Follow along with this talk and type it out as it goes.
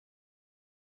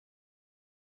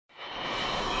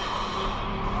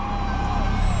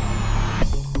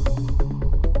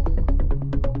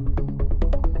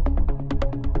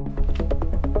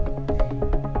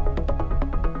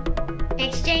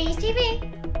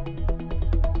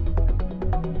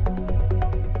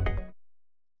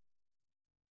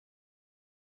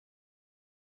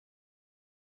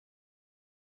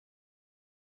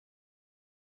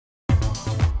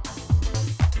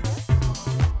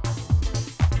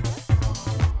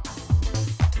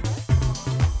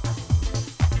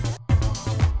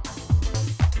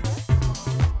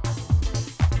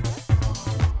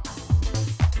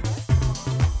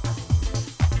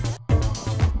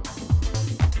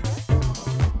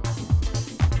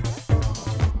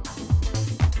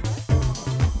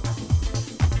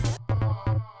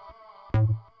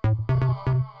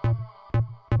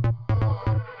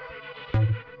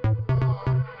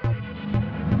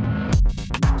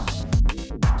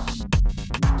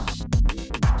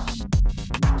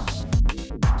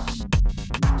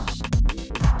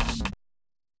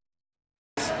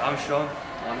Sean.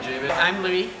 I'm Jamie. I'm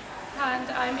Louis. And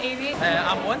I'm Amy.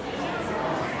 I'm Juan.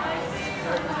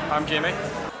 I'm Jamie.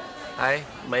 Hi,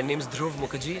 my name is Dhruv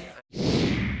Mukherjee.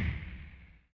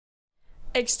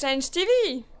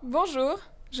 ExchangeTV. Bonjour,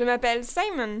 je m'appelle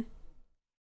Simon.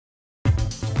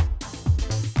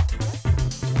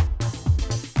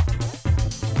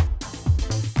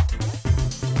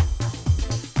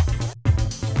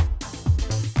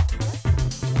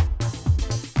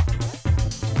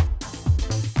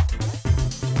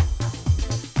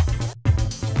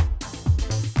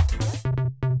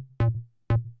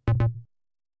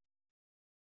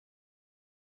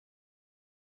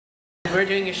 We're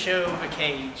doing a show of a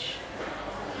cage.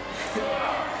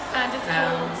 And it's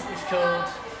cold. It's cold.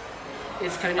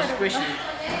 It's kind of squishy.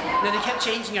 No, they kept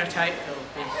changing our title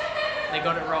because they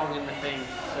got it wrong in the thing.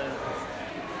 So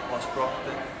What's brought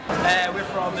We're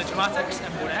from the Dramatics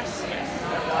in Bowness.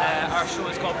 Our show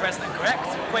is called Present and Correct.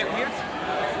 Quite weird.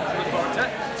 Look forward to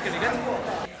it. It's going to be good.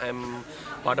 I'm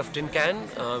part of Tin Can.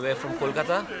 We're from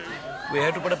Kolkata. We're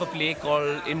here to put up a play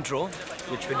called Intro,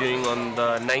 which we're doing on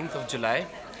the 9th of July.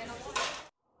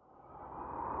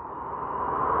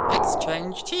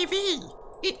 ExchangeTV!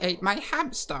 It ate my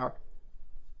hamster!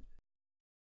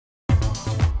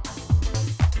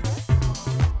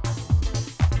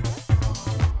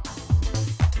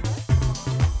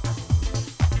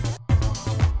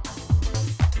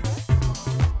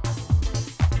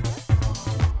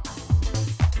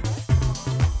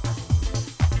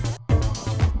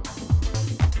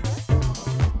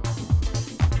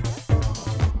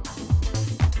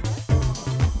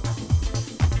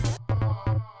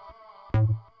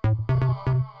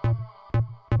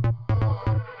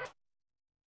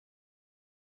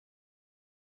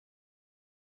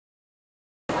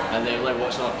 And then like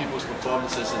watching other people's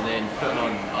performances and then putting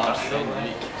on ours during the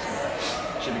week.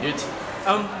 So, should be good.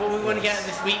 what we want to get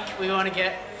this week, we want to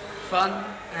get fun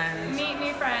and Meet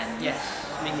new friends. yes,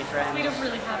 meet new friends. We don't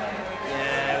really have it.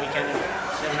 Yeah, we kind of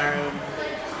sit on our own.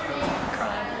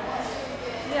 Cry.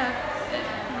 Yeah,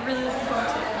 I'm really looking forward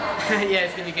to it. Yeah,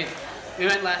 it's gonna be good. We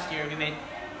went last year. We made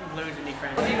loads of new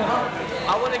friends.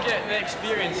 I want to get the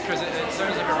experience because it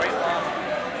sounds like a right laugh.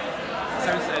 It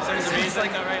sounds amazing. It's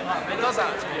like a right laugh. It does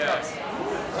actually. Yeah.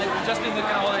 Like we've just been looking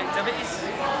at all the activities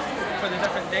for the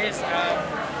different days.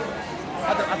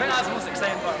 I think that's the most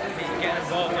exciting part. Getting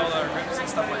involved in all our groups and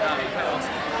stuff like that. Quite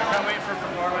awesome. I can't wait for a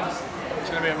performance. It's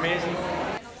going to be amazing.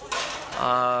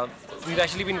 We've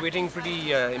actually been waiting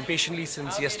pretty impatiently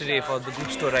since yesterday for the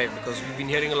groups to arrive because we've been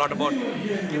hearing a lot about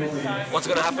what's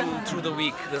going to happen through the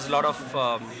week. There's a lot of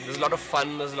fun,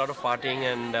 there's a lot of partying,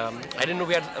 and I didn't know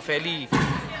we had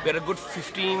a good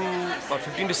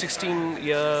 15 to 16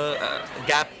 year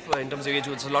gap in terms of age.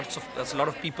 That's a lot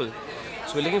of people.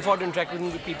 So we're looking forward to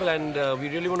interacting with people, and we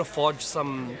really want to forge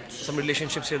some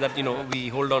relationships here that we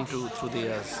hold on to through the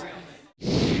years.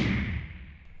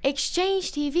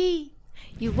 ExchangeTV.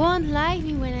 You won't like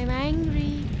me when I'm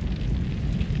angry.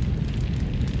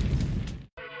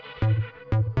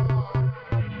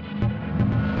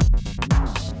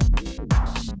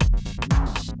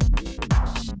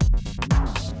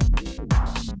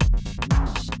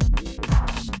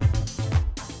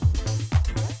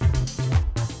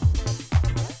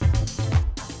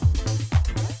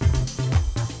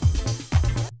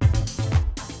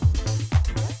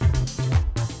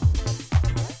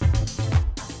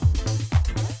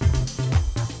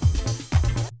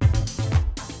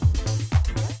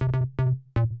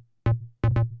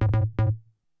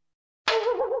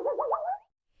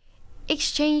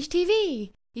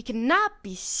 ExchangeTV. You cannot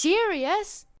be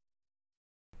serious.